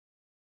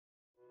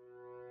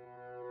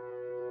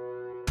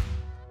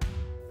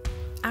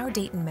Our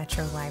Dayton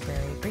Metro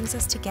Library brings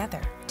us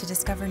together to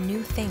discover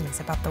new things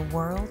about the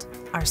world,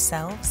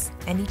 ourselves,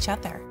 and each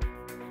other.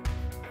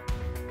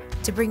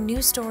 To bring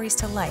new stories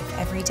to life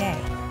every day,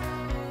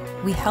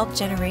 we help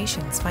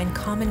generations find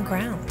common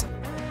ground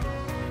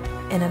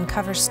and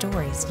uncover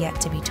stories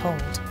yet to be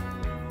told,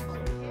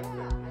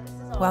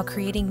 while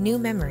creating new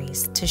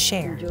memories to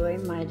share. Enjoy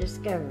my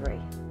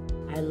discovery.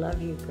 I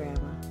love you,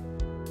 Grandma.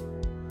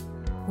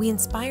 We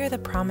inspire the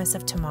promise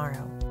of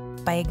tomorrow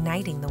by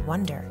igniting the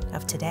wonder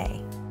of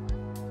today.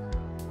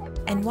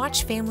 And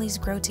watch families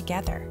grow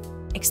together,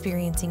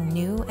 experiencing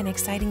new and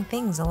exciting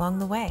things along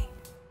the way.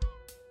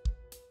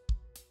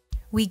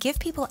 We give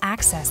people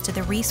access to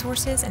the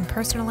resources and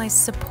personalized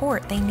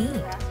support they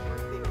need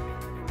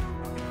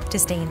to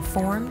stay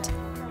informed,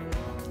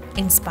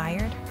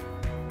 inspired,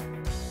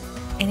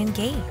 and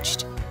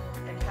engaged,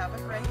 And have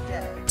a great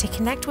day. to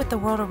connect with the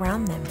world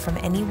around them from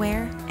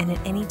anywhere and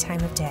at any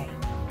time of day.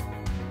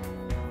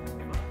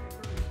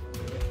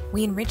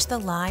 We enrich the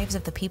lives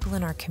of the people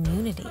in our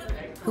community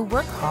who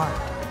work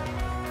hard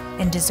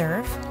and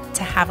deserve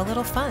to have a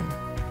little fun.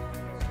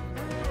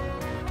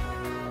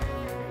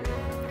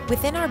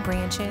 Within our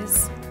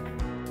branches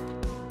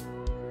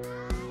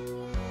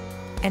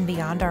and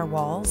beyond our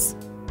walls,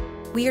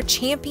 we are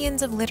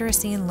champions of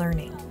literacy and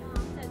learning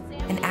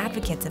and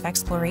advocates of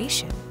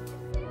exploration.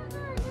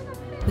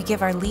 We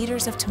give our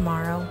leaders of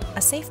tomorrow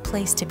a safe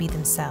place to be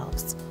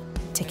themselves,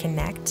 to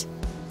connect,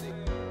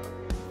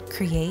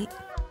 create,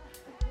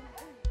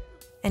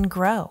 and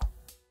grow.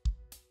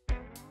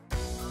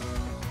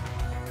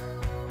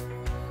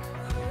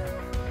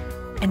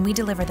 And we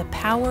deliver the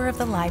power of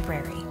the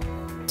library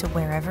to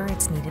wherever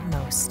it's needed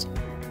most.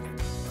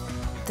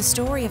 The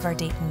story of our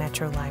Dayton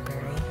Metro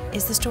Library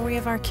is the story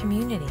of our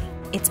community,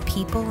 its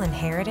people and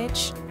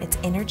heritage, its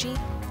energy,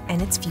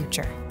 and its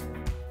future.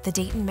 The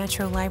Dayton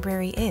Metro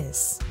Library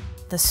is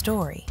the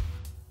story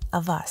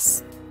of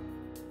us.